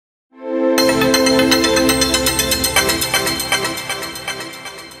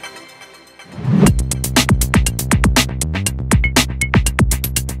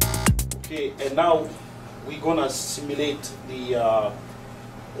gonna simulate the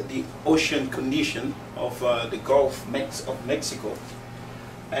ocean condition of the Gulf of Mexico.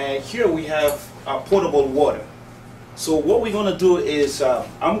 Here we have potable water. So what we're gonna do is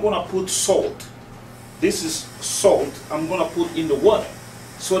I'm gonna put salt. This is salt I'm gonna put in the water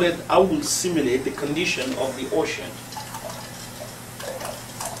so that I will simulate the condition of the ocean.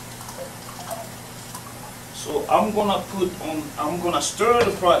 So I'm gonna stir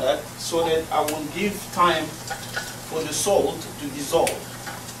the product so that I will give time for the salt to dissolve.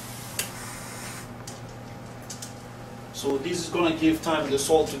 So this is gonna give time for the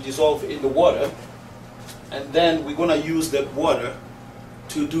salt to dissolve in the water, and then we're gonna use that water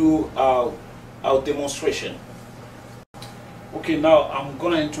to do our demonstration. Okay, now I'm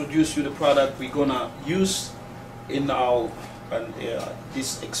gonna introduce you the product we're gonna use in our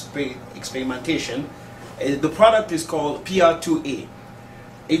this experimentation. The product is called PR2A.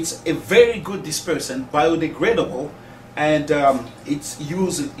 It's a very good dispersant, biodegradable, and it's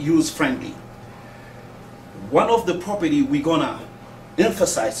use friendly. One of the property we're gonna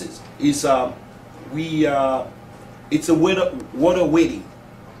emphasize is it's a water weighting.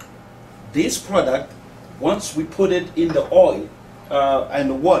 This product, once we put it in the oil and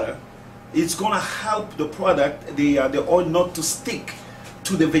the water, it's gonna help the product, the oil, not to stick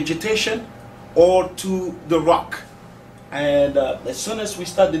to the vegetation or to the rock. And as soon as we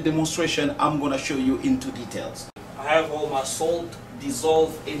start the demonstration, I'm gonna show you into details. I have all my salt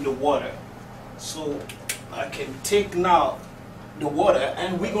dissolved in the water, so I can take now the water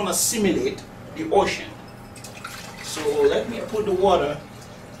and we're gonna simulate the ocean. So let me put the water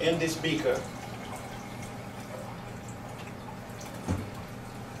in this beaker.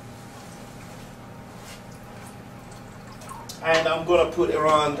 And I'm gonna put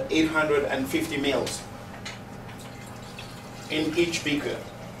around 850 mils in each beaker.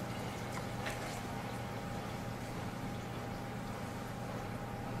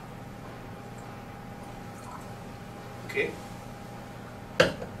 Okay.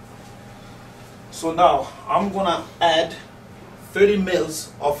 So now I'm gonna add 30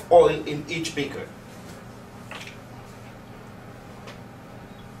 mils of oil in each beaker.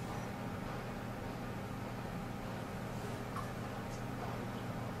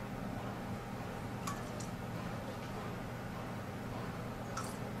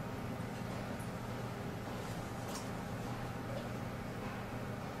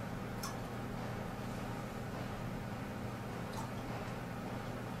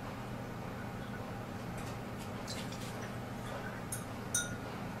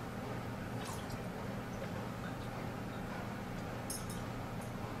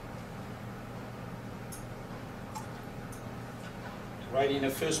 Right in the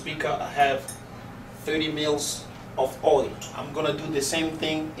first beaker I have 30 mils of oil. I'm gonna do the same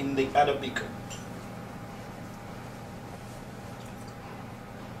thing in the other beaker.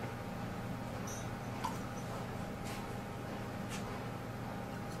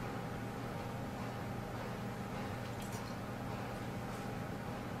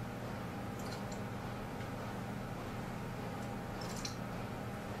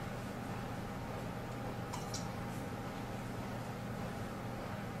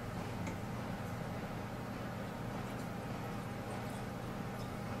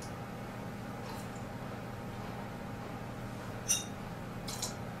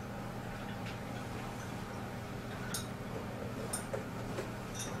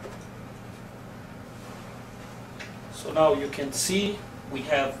 So now you can see we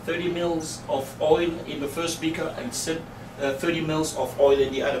have 30 mils of oil in the first beaker and 30 mils of oil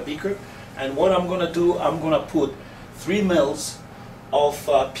in the other beaker. And what I'm going to do, I'm going to put 3 mils of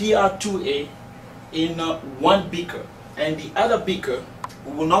PR2A in one beaker. And the other beaker,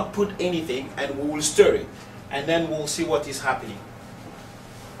 we will not put anything and we will stir it. And then we'll see what is happening.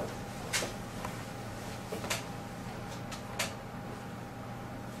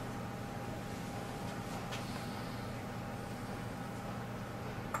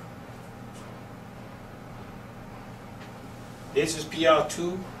 This is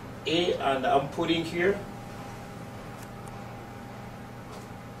PR2A and I'm putting here.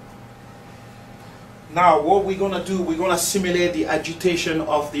 Now what we're gonna do, we're gonna simulate the agitation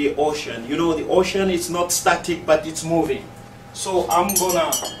of the ocean. You know, the ocean is not static but it's moving. So I'm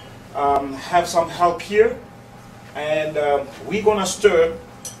gonna have some help here, and we're gonna stir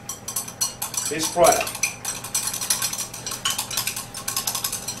this product.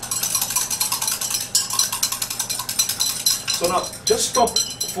 So now, just stop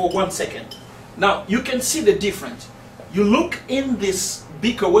for 1 second. Now, you can see the difference. You look in this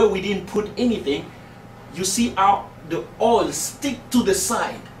beaker where we didn't put anything, you see how the oil stick to the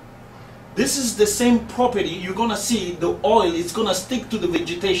side. This is the same property. You're gonna see the oil is gonna stick to the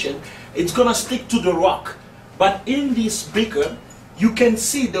vegetation, it's gonna stick to the rock. But in this beaker, you can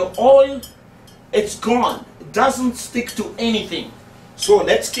see the oil, it's gone. It doesn't stick to anything. So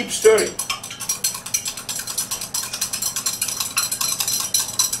let's keep stirring.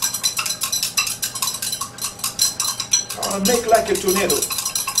 I'll make like a tornado.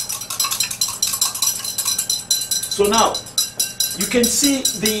 So now you can see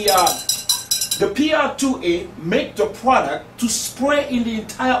the PR2A make the product to spray in the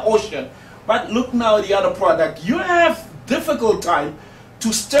entire ocean. But look now at the other product. You have difficult time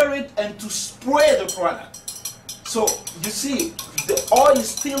to stir it and to spray the product. So you see the oil is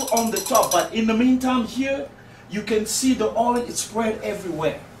still on the top, but in the meantime here you can see the oil is spread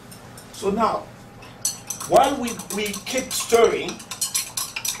everywhere. So now while we keep stirring,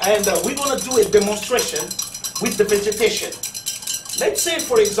 and we're going to do a demonstration with the vegetation. Let's say,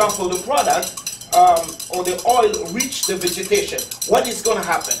 for example, the product or the oil reach the vegetation. What is going to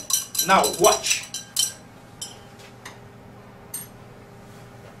happen? Now watch.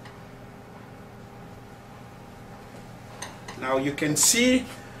 Now you can see,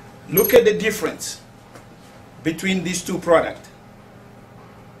 look at the difference between these two products.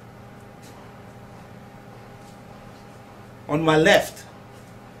 On my left,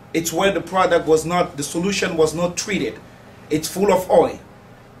 it's where the product was not, the solution was not treated. It's full of oil.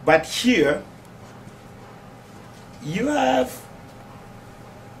 But here, you have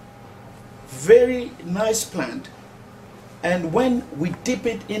very nice plant. And when we dip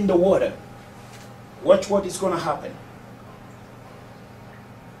it in the water, watch what is going to happen.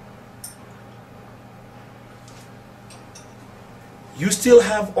 You still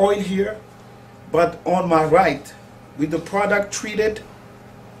have oil here, but on my right, with the product treated,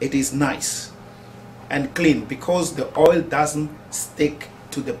 it is nice and clean because the oil doesn't stick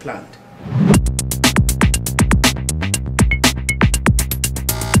to the plant.